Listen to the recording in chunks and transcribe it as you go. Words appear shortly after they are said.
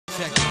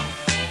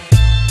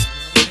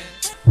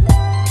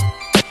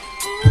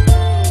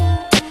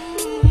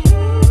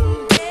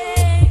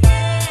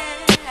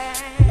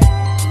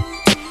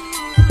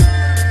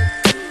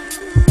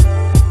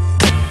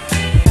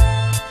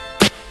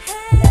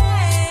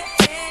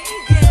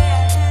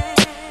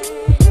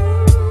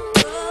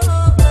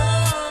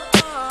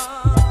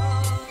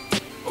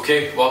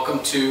Okay,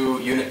 welcome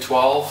to Unit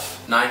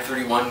 12,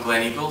 931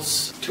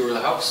 Gleneagles. Tour of the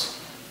house.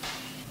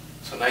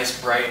 So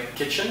nice bright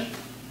kitchen.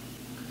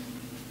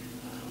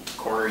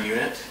 Corner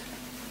unit.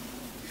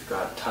 You've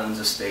got tons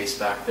of space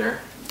back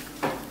there.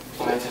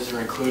 Appliances are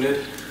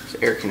included. There's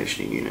an air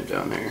conditioning unit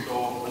down there.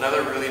 So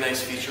another really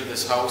nice feature of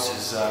this house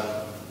is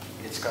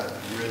it's got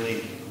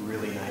really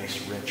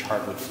nice rich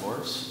hardwood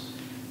floors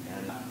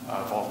and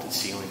vaulted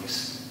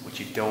ceilings, which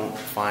you don't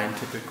find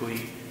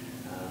typically.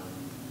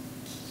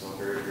 So a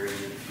very good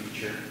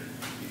feature.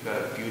 You've got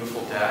a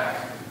beautiful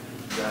deck,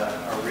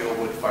 a real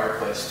wood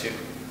fireplace too.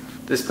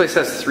 This place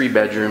has 3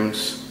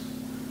 bedrooms.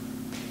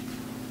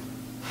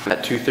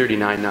 At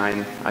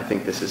 $239,900, I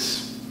think this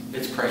is.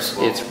 It's priced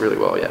well. It's really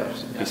well, yeah.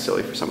 It'd be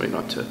silly for somebody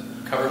not to.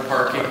 Covered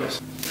parking. There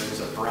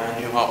was a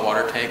brand new hot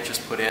water tank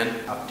just put in.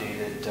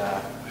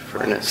 Updated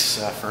furnace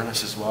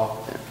as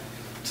well. Yeah.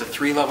 It's a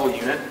 3-level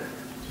unit.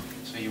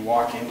 So you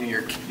walk into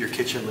your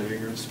kitchen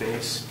living room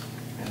space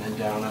and then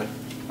down a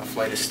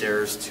flight of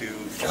stairs to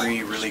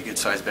 3 really good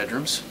sized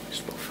bedrooms.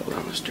 Just about fell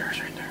down the stairs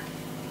right there.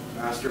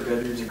 Master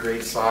bedroom's a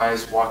great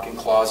size, walk-in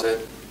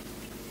closet.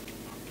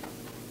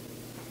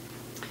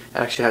 It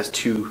actually has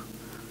 2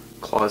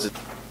 closets.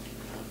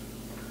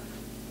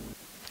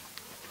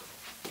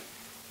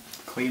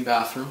 Clean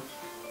bathroom,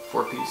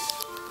 4-piece.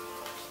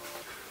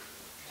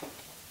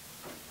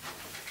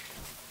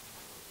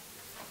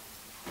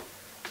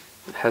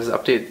 It has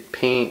updated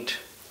paint.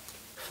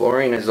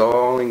 Flooring is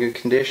all in good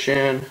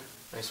condition.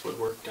 Nice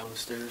woodwork down the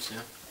stairs,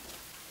 yeah.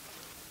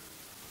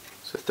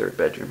 It's a 3rd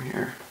bedroom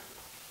here.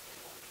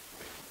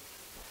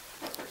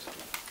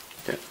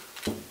 Okay.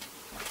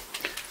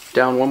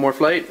 Down 1 more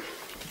flight.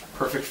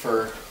 Perfect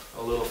for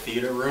a little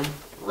theater room,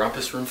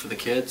 rumpus room for the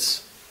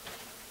kids.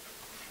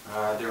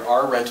 There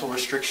are rental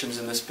restrictions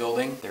in this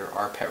building. There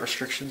are pet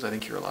restrictions. I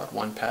think you're allowed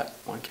 1 pet,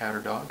 1 cat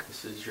or dog.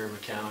 This is your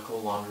mechanical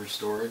laundry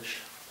storage.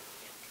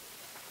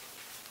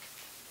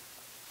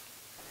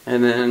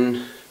 And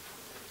then,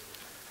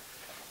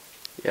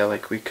 yeah,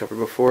 like we covered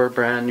before,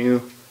 brand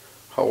new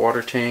hot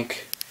water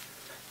tank,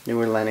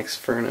 new Lennox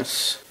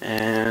furnace,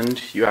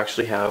 and you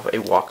actually have a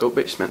walkout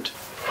basement.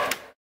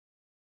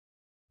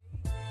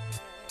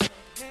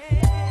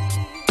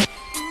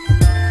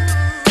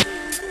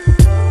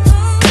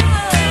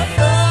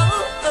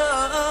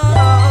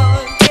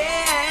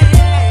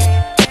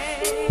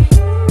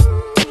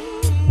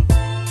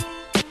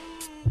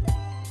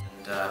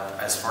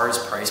 As far as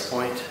price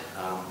point,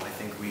 I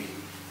think we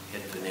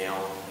hit the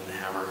nail in the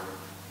hammer.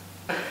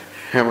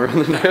 Hammer on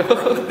the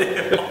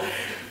nail.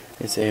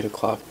 It's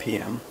 8:00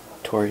 p.m.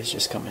 Tori's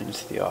just come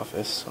into the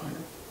office, so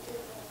I'm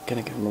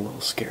gonna give him a little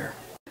scare.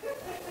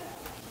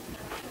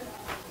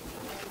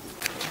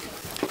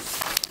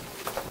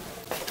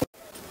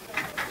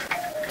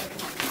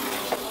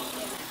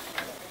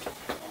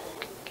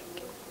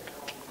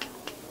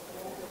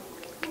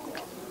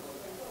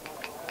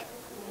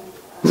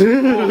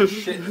 Oh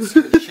shit, you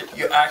scared the shit.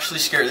 You actually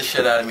scared the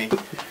shit out of me.